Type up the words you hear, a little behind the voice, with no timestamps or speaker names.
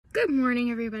Good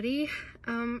morning, everybody.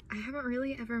 I haven't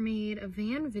really ever made a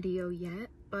van video yet,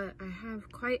 but I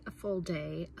have quite a full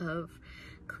day of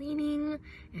cleaning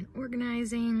and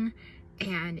organizing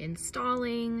and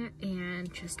installing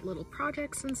and just little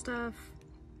projects and stuff.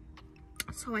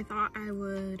 So I thought I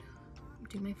would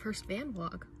do my first van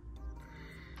vlog.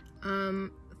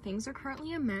 Things are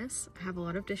currently a mess. I have a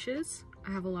lot of dishes.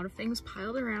 I have a lot of things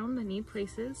piled around that need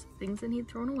places, things that need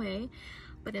thrown away.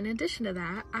 But in addition to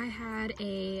that, I had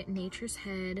a Nature's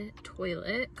Head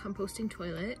toilet, composting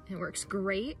toilet. It works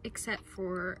great, except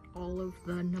for all of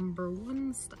the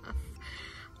 #1 stuff.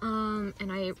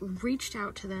 And I reached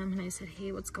out to them and I said,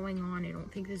 hey, what's going on? I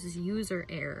don't think this is user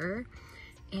error.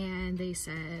 And they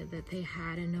said that they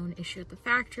had a known issue at the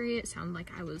factory. It sounded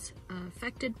like I was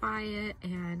affected by it,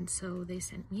 and so they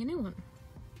sent me a new one.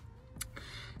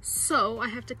 So I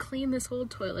have to clean this old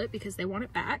toilet because they want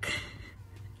it back.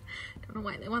 Don't know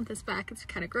why they want this back, it's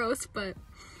kind of gross, but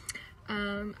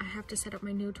I have to set up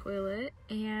my new toilet.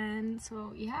 And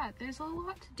so yeah, there's a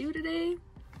lot to do today.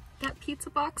 That pizza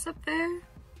box up there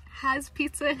has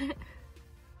pizza in it.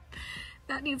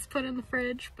 That needs put in the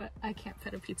fridge, but I can't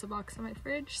fit a pizza box in my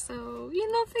fridge, so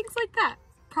you know, things like that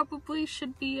probably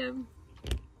should be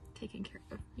taken care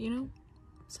of, you know?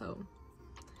 So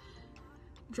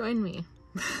join me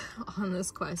on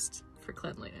this quest for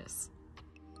cleanliness.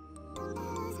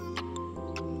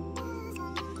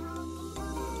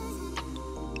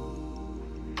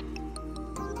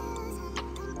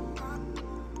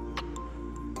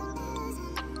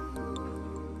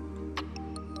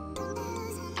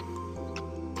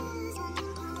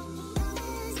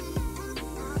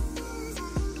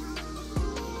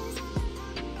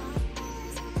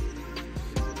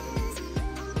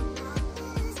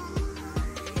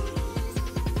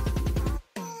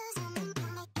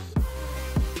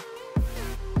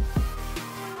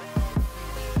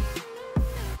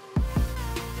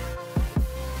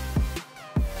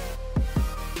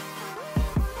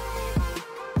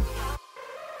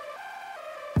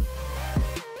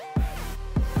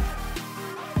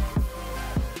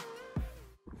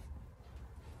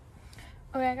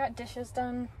 Okay, I got dishes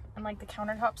done and like the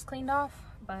countertops cleaned off,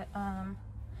 but I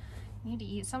need to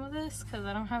eat some of this because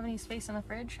I don't have any space in the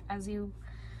fridge, as you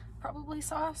probably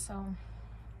saw, so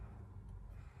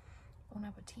bon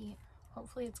appetit.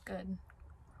 Hopefully it's good.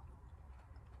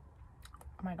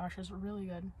 Oh my gosh, it's really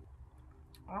good.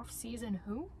 Off-season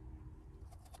who?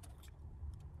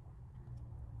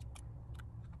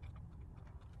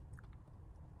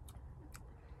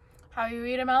 How you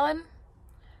eat a melon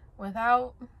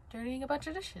without dirtying a bunch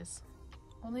of dishes.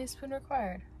 Only a spoon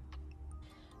required.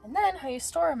 And then how you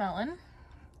store a melon.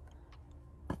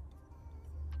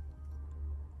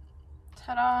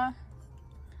 Ta-da!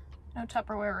 No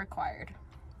Tupperware required.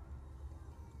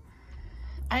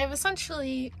 I have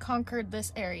essentially conquered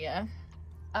this area.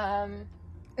 Now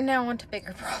on to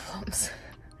bigger problems.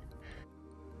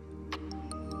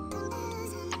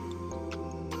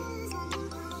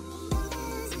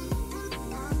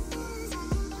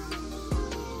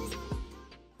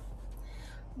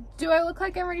 Do I look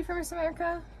like I'm ready for Miss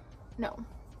America? No.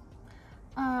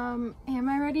 Am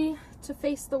I ready to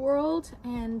face the world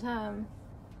and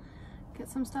get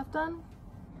some stuff done?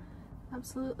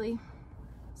 Absolutely.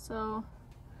 So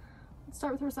let's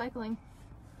start with recycling.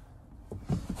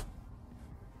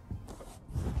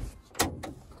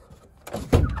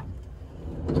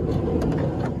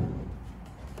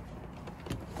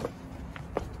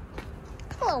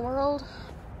 Hello, world.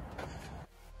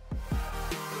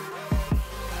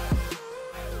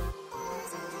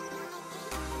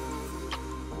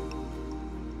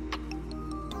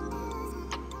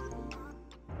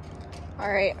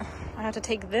 All right, I have to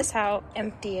take this out,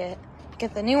 empty it,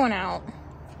 get the new one out.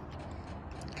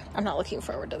 I'm not looking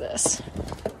forward to this.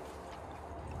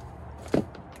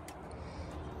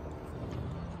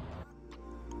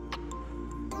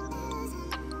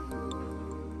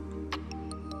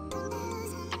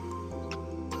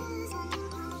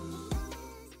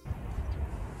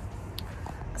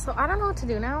 So I don't know what to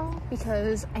do now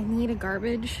because I need a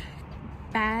garbage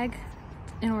bag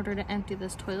in order to empty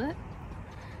this toilet,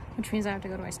 which means I have to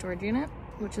go to my storage unit,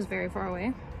 which is very far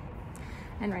away,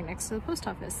 and right next to the post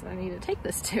office that I need to take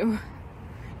this to,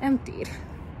 emptied.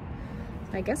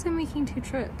 I guess I'm making 2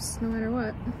 trips, no matter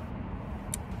what.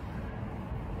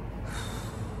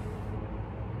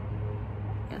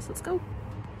 Yes, let's go.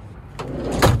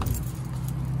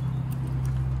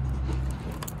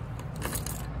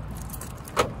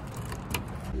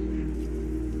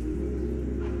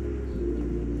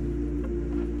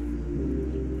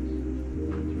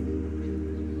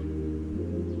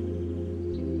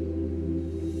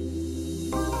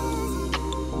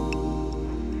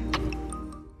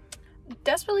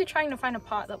 desperately trying to find a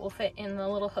pot that will fit in the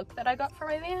little hook that I got for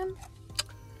my van.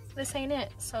 This ain't it,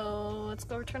 so let's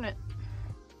go return it.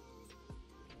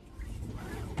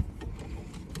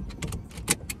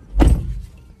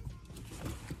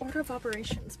 Order of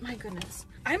operations, my goodness.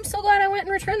 I'm so glad I went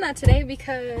and returned that today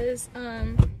because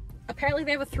apparently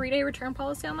they have a 3-day return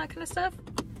policy on that kind of stuff.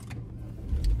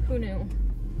 Who knew?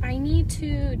 I need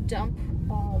to dump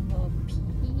all the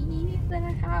pee that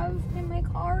I have in my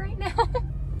car right now.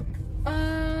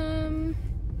 I'm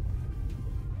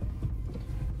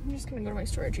just gonna go to my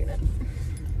storage unit.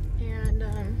 And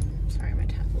sorry, my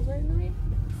tassels are annoying.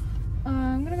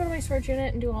 I'm gonna go to my storage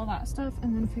unit and do all that stuff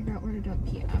and then figure out where to dump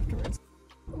pee afterwards.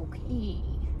 Okay,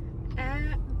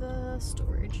 at the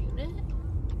storage unit,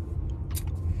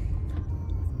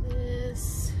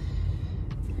 this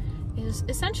is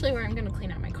essentially where I'm gonna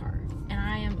clean out my car. And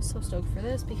I am so stoked for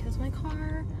this because my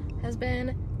car has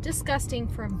been disgusting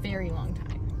for a very long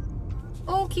time.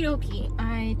 Okie dokie,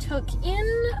 I took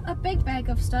in a big bag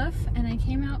of stuff and I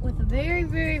came out with a very,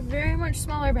 very, very much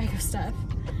smaller bag of stuff,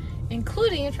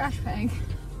 including a trash bag.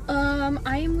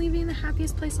 I am leaving the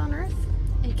happiest place on earth,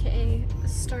 aka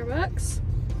Starbucks.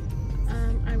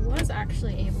 I was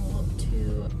actually able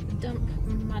to dump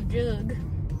my jug.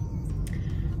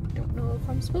 Don't know if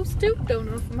I'm supposed to, don't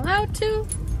know if I'm allowed to.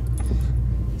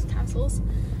 These tassels.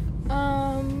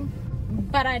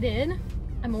 But I did.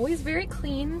 I'm always very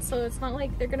clean, so it's not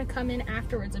like they're gonna come in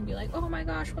afterwards and be like, oh my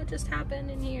gosh, what just happened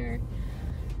in here?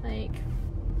 Like,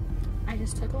 I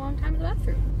just took a long time in the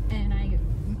bathroom and I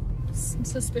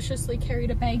suspiciously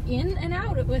carried a bag in and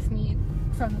out with me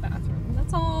from the bathroom.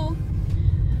 That's all.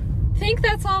 I think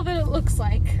that's all that it looks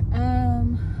like.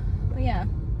 But yeah.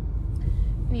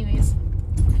 Anyways,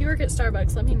 if you work at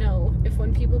Starbucks, let me know if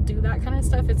when people do that kind of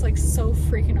stuff, it's like so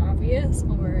freaking obvious,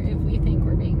 or if we think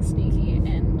we're being sneaky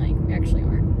and like we actually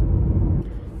are.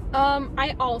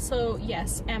 I also,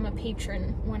 yes, am a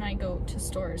patron when I go to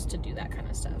stores to do that kind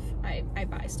of stuff. I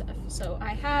buy stuff. So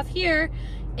I have here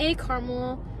a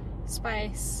caramel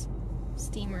spice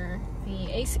steamer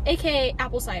thingy, aka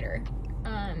apple cider,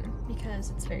 because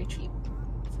it's very cheap.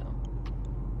 So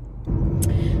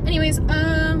anyways,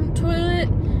 toilet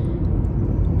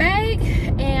bag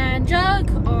and jug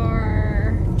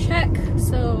are check.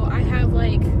 So I have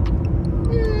like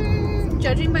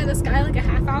judging by the sky, like a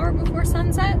half hour before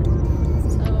sunset.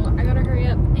 So I gotta hurry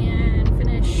up and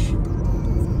finish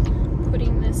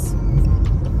putting this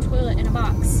toilet in a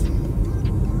box.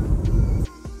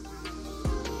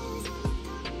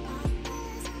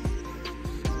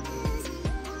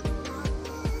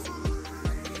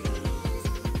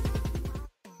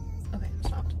 Okay,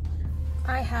 stopped.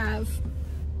 I have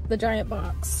the giant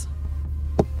box.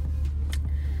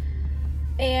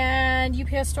 And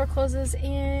UPS store closes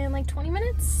in like 20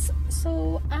 minutes,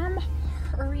 so I'm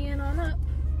hurrying on up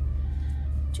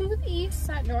to the east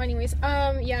side. No, anyways,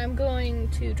 yeah, I'm going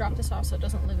to drop this off so it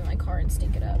doesn't live in my car and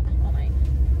stink it up all night.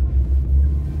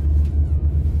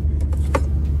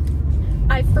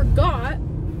 I forgot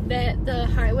that the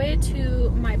highway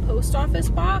to my post office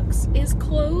box is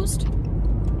closed,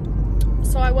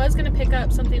 so I was gonna pick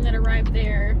up something that arrived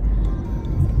there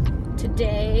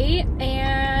today,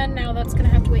 and now that's gonna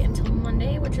have to wait until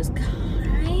Monday, which is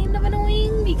kind of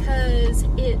annoying because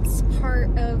it's part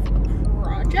of a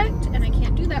project and I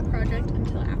can't do that project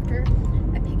until after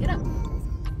I pick it up.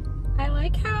 I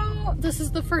like how this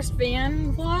is the first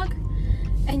van vlog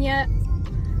and yet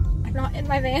I'm not in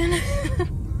my van.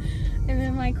 I'm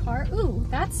in my car. Ooh,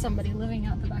 that's somebody living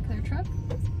out the back of their truck.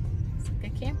 It's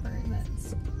like a camper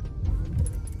that's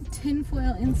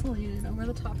tinfoil insulated over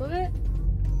the top of it.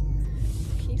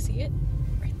 You see it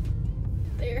right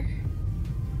there.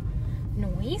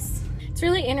 Nice. It's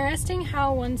really interesting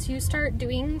how once you start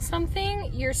doing something,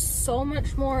 you're so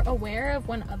much more aware of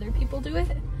when other people do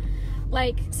it.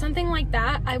 Like something like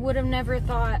that, I would have never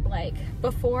thought, like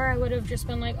before I would have just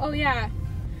been like, oh yeah,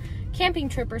 camping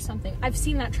trip or something. I've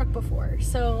seen that truck before.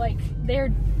 So like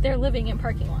they're living in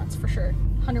parking lots for sure,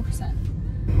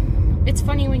 100%. It's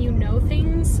funny when you know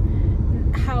things,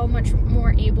 how much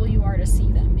more able you are to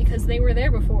see them because they were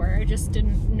there before. I just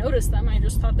didn't notice them. I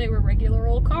just thought they were regular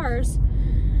old cars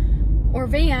or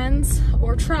vans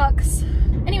or trucks.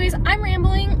 Anyways, I'm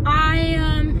rambling. I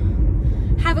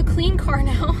have a clean car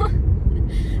now.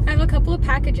 I have a couple of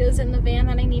packages in the van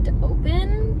that I need to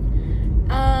open.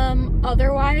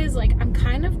 Otherwise, like I'm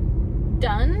kind of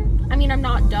done. I mean, I'm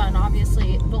not done,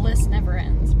 obviously. The list never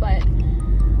ends, but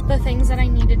the things that I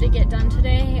needed to get done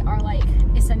today are like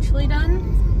essentially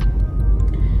done.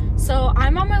 So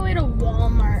I'm on my way to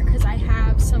Walmart because I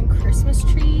have some Christmas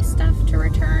tree stuff to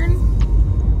return.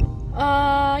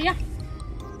 Yeah.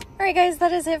 Alright guys,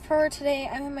 that is it for today.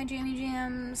 I'm in my jammy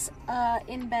jams,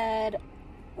 in bed.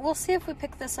 We'll see if we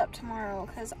pick this up tomorrow,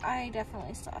 because I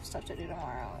definitely still have stuff to do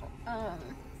tomorrow.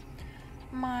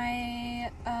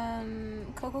 My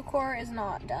Coco Core is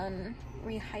not done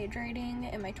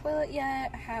rehydrating in my toilet yet.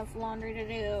 I have laundry to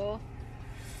do.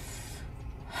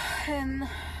 And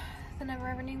the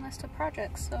never-ending list of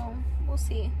projects, so we'll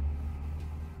see.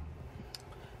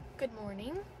 Good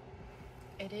morning.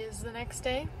 It is the next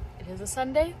day. It is a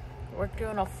Sunday. We're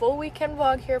doing a full weekend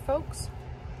vlog here, folks.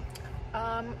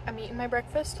 I'm eating my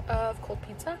breakfast of cold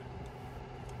pizza.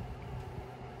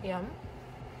 Yum.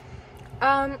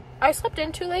 I slept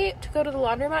in too late to go to the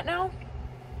laundromat now,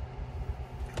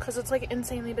 because it's like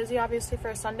insanely busy, obviously, for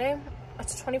a Sunday.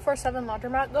 It's a 24/7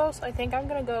 laundromat though, so I think I'm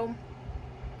gonna go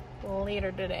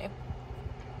later today.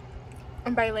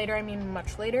 And by later, I mean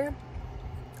much later.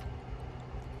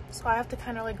 So I have to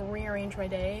kind of like rearrange my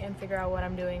day and figure out what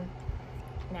I'm doing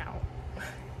now.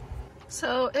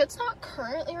 So it's not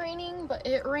currently raining, but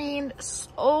it rained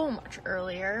so much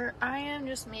earlier. I am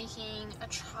just making a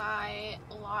chai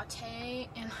latte,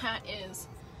 and that is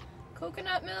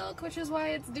coconut milk, which is why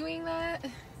it's doing that.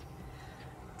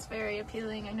 It's very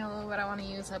appealing, I know, but I want to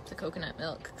use up the coconut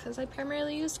milk because I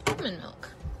primarily use almond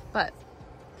milk. But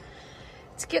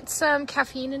let's get some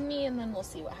caffeine in me and then we'll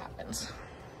see what happens.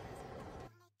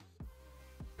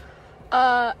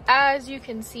 As you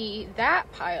can see, that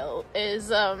pile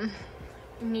is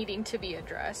needing to be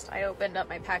addressed. I opened up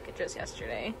my packages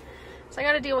yesterday, so I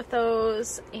got to deal with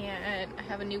those, and I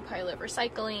have a new pile of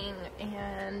recycling,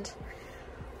 and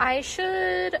I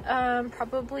should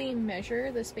probably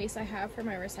measure the space I have for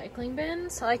my recycling bin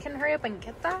so I can hurry up and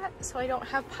get that, so I don't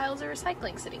have piles of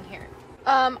recycling sitting here.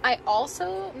 I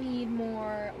also need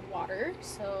more water,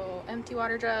 so empty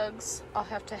water jugs. I'll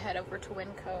have to head over to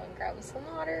Winco and grab some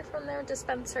water from their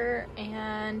dispenser,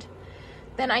 and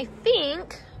then I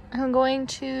think I'm going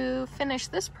to finish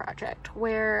this project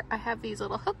where I have these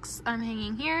little hooks I'm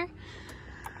hanging here,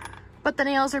 but the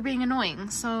nails are being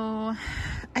annoying, so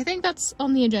I think that's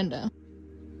on the agenda.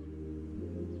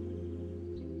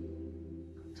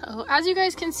 So as you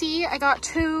guys can see, I got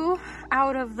 2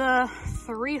 out of the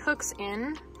 3 hooks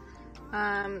in.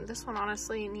 This one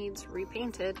honestly needs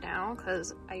repainted now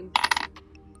because I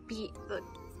beat the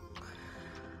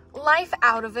life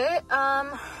out of it.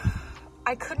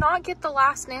 I could not get the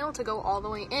last nail to go all the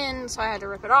way in, so I had to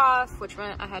rip it off, which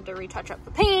meant I had to retouch up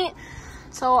the paint.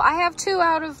 So I have 2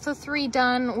 out of the 3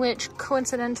 done, which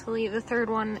coincidentally the 3rd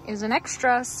one is an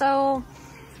extra, so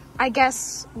I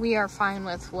guess we are fine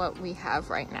with what we have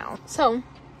right now. So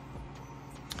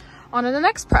on to the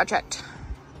next project.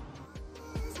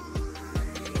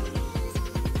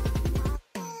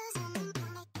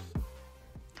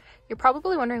 You're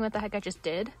probably wondering what the heck I just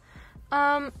did.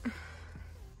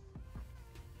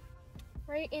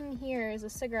 Right in here is a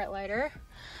cigarette lighter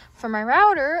for my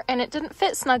router, and it didn't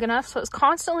fit snug enough, so it was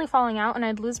constantly falling out and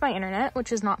I'd lose my internet,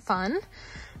 which is not fun.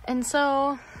 And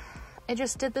so I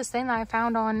just did this thing that I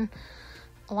found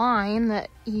online that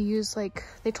you use, like,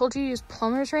 they told you to use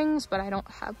plumber's rings, but I don't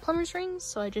have plumber's rings,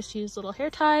 so I just used little hair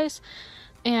ties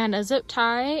and a zip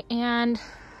tie, and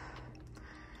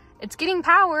it's getting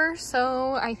power,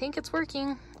 so I think it's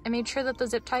working. I made sure that the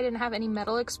zip tie didn't have any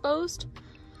metal exposed.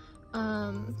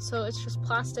 So it's just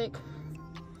plastic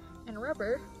and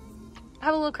rubber. I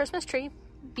have a little Christmas tree,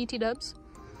 BT dubs.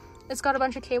 It's got a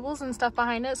bunch of cables and stuff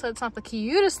behind it, so it's not the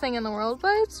cutest thing in the world,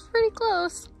 but it's pretty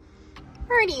close.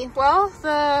 Alrighty, well,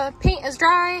 the paint is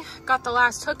dry, got the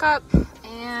last hookup,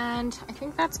 and I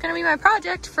think that's gonna be my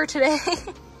project for today.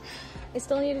 I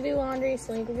still need to do laundry,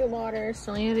 still need to get water,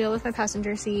 still need to deal with my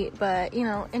passenger seat, but, you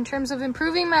know, in terms of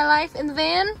improving my life in the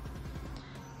van,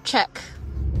 check.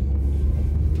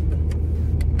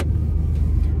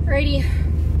 Alrighty,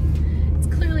 it's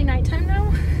clearly nighttime now,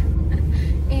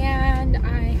 and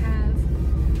I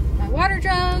have my water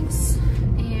jugs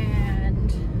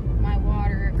and my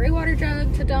gray water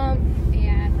jug to dump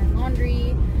and my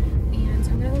laundry, and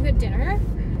so I'm gonna go get dinner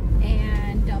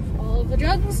and dump all of the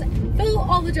jugs and fill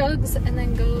all the jugs and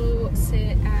then go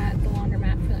sit at the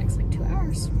laundromat for the next like 2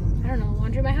 hours. I don't know,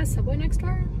 laundromat has Subway next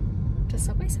door. Does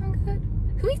Subway sound good?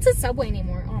 Who eats at Subway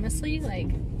anymore, honestly? Like,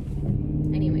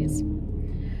 anyways.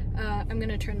 I'm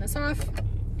gonna turn this off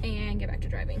and get back to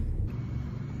driving.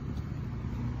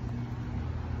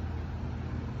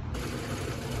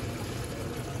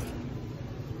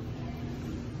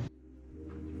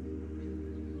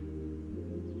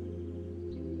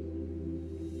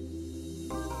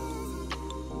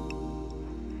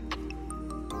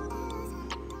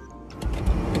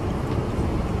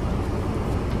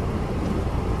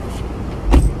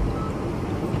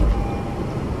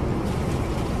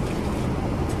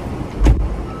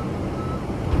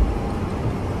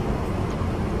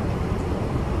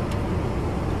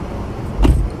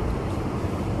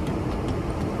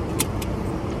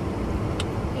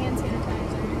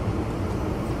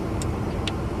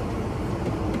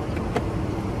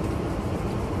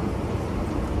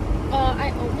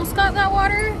 almost got that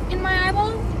water in my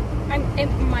eyeball. It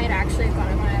might actually have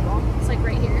gone in my eyeball. It's like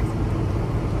right here.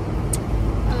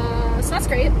 So that's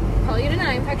great. Probably get an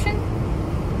eye infection.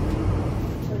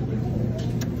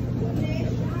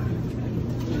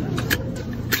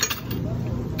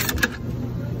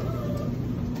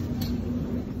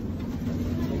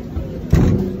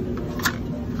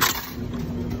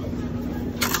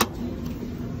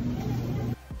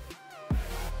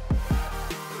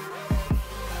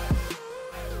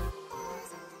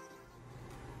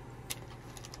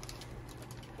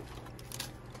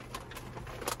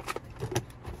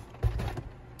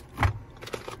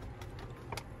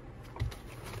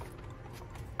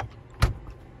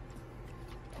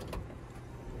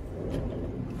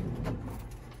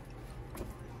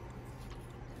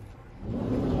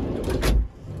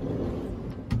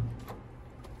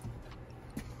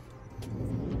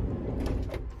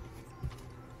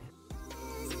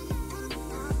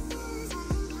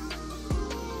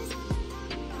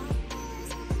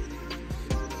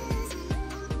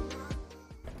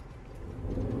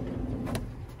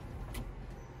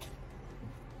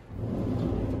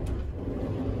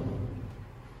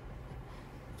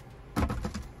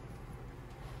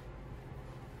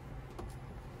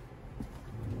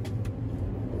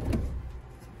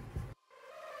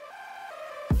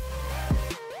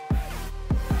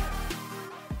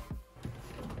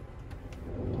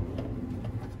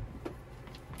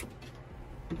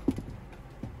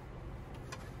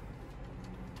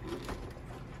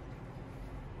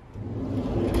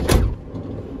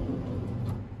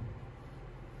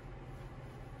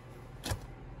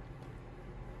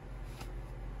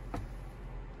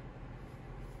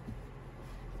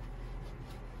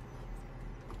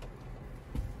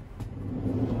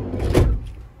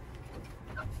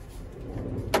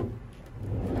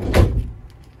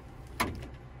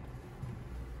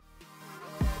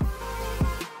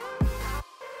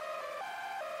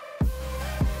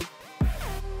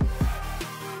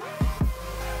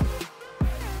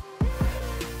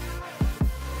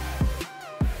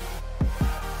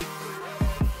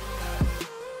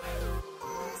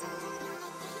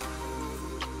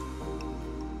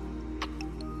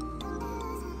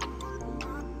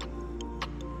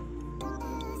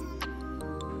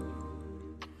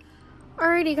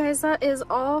 Alrighty guys, that is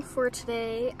all for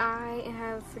today. I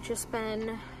have just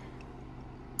been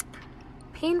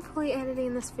painfully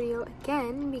editing this video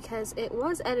again because it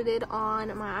was edited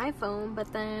on my iPhone,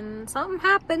 but then something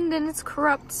happened and it's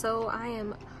corrupt, so I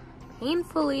am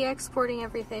painfully exporting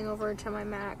everything over to my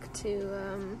Mac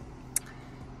to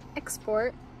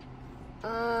export.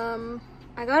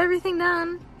 I got everything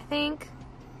done, I think.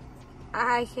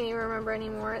 I can't even remember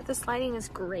anymore. This lighting is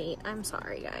great. I'm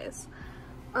sorry guys.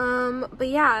 But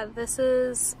yeah, this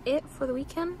is it for the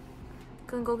weekend.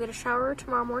 Gonna go get a shower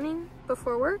tomorrow morning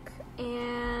before work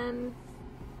and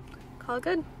call it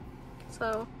good.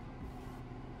 So,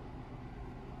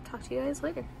 talk to you guys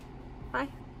later. Bye.